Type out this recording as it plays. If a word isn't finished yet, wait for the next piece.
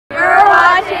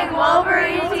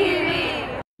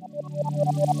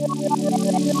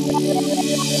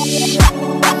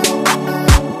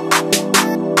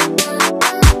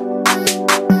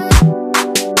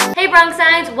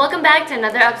back to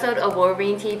another episode of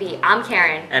Wolverine TV. I'm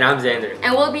Karen. And I'm Xander.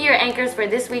 And we'll be your anchors for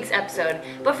this week's episode.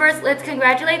 But first, let's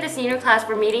congratulate the senior class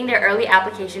for meeting their early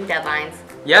application deadlines.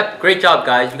 Yep, great job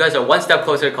guys. You guys are one step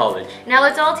closer to college. Now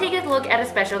let's all take a look at a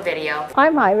special video.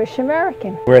 I'm Irish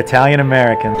American. We're Italian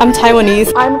American. I'm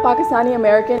Taiwanese. I'm Pakistani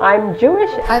American. I'm Jewish.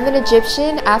 I'm an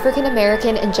Egyptian, African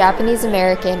American, and Japanese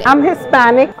American. I'm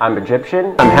Hispanic. I'm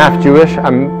Egyptian. I'm half Jewish.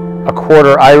 I'm a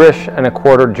quarter Irish and a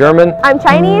quarter German. I'm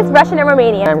Chinese, Russian, and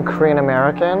Romanian. I'm Korean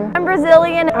American. I'm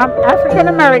Brazilian. I'm African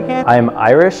American. I'm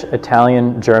Irish,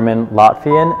 Italian, German,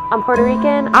 Latvian. I'm Puerto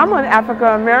Rican. I'm an African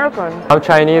American. I'm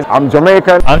Chinese. I'm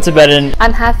Jamaican. I'm Tibetan.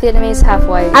 I'm half Vietnamese, half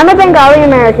white. I'm a Bengali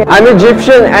American. I'm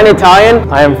Egyptian and Italian.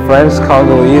 I am French,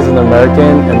 Congolese, and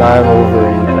American, and I am a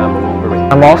Wolverine. And I'm a Wolverine.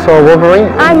 I'm also a Wolverine.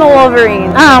 I'm a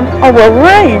Wolverine. I'm a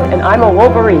Wolverine. And I'm a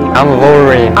Wolverine. I'm a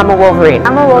Wolverine. I'm a Wolverine.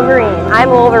 I'm a Wolverine. I'm a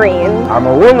Wolverine. I'm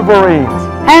a Wolverine.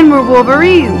 And we're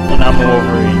Wolverines. And I'm a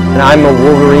Wolverine. And I'm a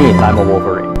Wolverine. I'm a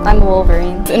Wolverine. I'm a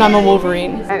Wolverine. And I'm a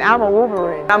Wolverine. And I'm a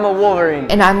Wolverine. I'm a Wolverine.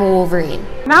 And I'm a Wolverine.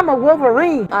 And I'm a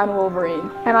Wolverine. I'm a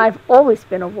Wolverine. And I've always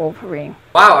been a Wolverine.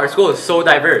 Wow, our school is so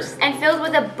diverse. And filled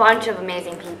with a bunch of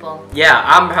amazing people. Yeah,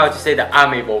 I'm proud to say that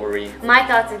I'm a Wolverine. My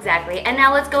thoughts exactly. And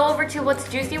now let's go over to What's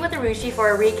Juicy with Arushi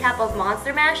for a recap of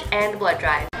Monster Mash and Blood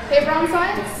Drive. Hey Brown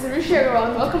Science, this is Arushi Agarwal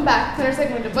and welcome back to another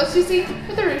segment of What's Juicy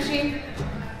with Arushi.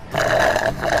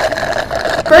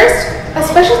 First, a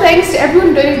special thanks to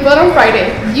everyone donating blood on Friday.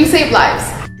 You save lives.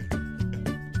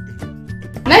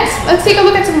 Next, let's take a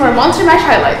look at some of our Monster Mash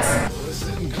highlights.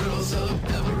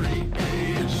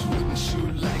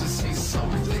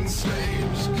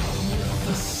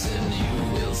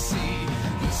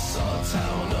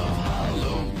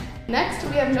 Next,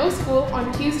 we have no school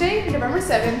on Tuesday, November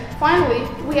 7th. Finally,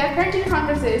 we have parenting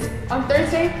conferences on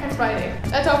Thursday and Friday.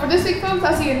 That's all for this week, folks.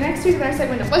 I'll see you next week in our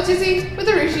segment of What's Juicy with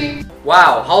Arushi.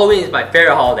 Wow, Halloween is my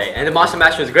favorite holiday, and the Monster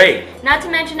Mash was great. Not to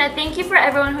mention a thank you for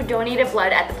everyone who donated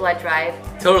blood at the blood drive.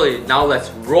 Totally, now let's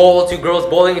roll to girls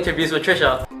bowling interviews with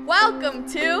Trisha. Welcome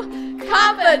to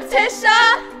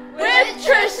Competition with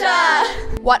Trisha!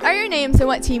 What are your names and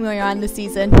what team are you on this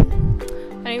season?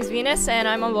 My name's Venus and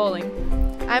I'm on bowling.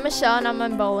 I'm Michelle and I'm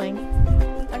on bowling.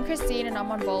 I'm Christine and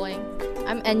I'm on bowling.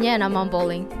 I'm Enya and I'm on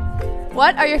bowling.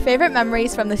 What are your favorite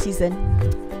memories from the season?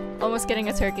 Almost getting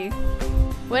a turkey.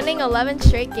 Winning 11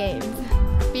 straight games.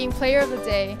 Being player of the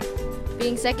day.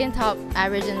 Being second top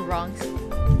average in the Bronx.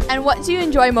 And what do you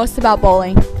enjoy most about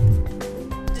bowling?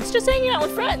 It's just hanging out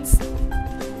with friends.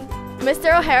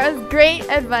 Mr. O'Hara's great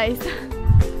advice.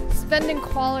 Spending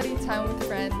quality time with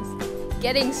friends.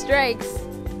 Getting strikes.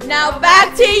 Now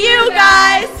back to you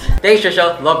guys! Thanks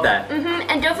Trisha, love that.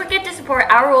 And don't forget to support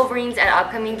our Wolverines at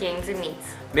upcoming games and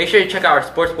meets. Make sure you check out our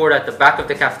sports board at the back of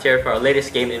the cafeteria for our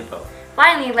latest game info.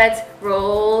 Finally, let's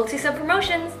roll to some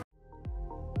promotions.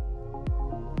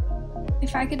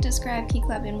 If I could describe Key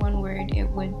Club in one word, it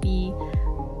would be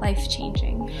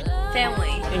life-changing.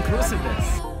 Family.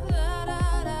 Inclusiveness.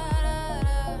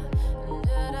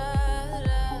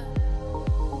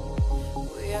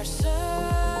 We are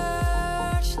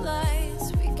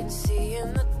searchlights we can see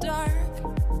in the dark.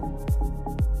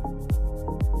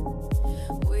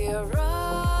 We are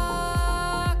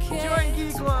rockets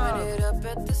pointed up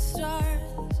at the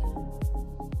stars.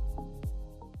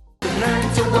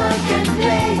 Learn to work and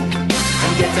play and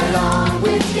get along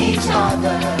with each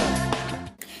other.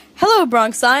 Hello,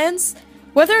 Bronx Science.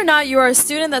 Whether or not you are a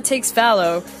student that takes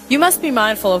Fallow, you must be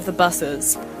mindful of the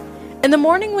buses. In the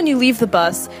morning when you leave the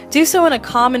bus, do so in a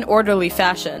calm and orderly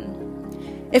fashion.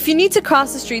 If you need to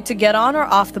cross the street to get on or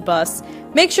off the bus,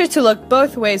 make sure to look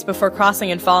both ways before crossing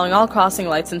and following all crossing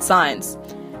lights and signs.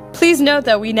 Please note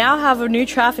that we now have a new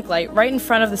traffic light right in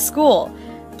front of the school.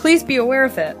 Please be aware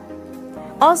of it.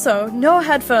 Also, no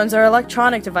headphones or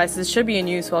electronic devices should be in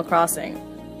use while crossing.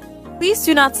 Please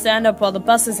do not stand up while the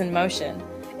bus is in motion.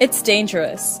 It's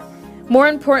dangerous. More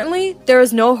importantly, there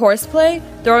is no horseplay,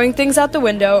 throwing things out the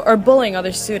window, or bullying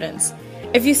other students.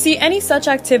 If you see any such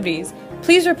activities,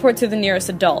 please report to the nearest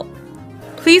adult.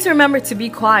 Please remember to be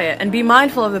quiet and be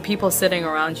mindful of the people sitting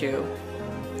around you.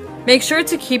 Make sure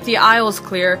to keep the aisles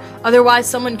clear, otherwise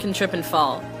someone can trip and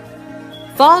fall.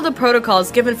 Follow the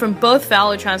protocols given from both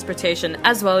Fallow Transportation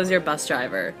as well as your bus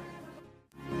driver.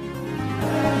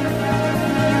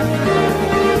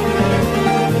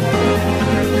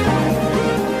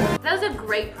 That was a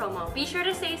great promo. Be sure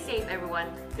to stay safe, everyone.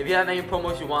 If you have any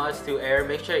promos you want us to air,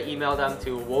 make sure to email them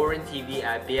to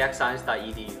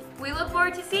wolverinetv@bxscience.edu. We look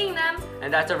forward to seeing them.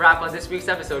 And that's a wrap on this week's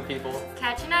episode, people.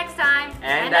 Catch you next time.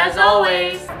 And as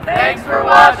always, thanks for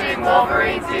watching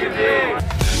Wolverine TV.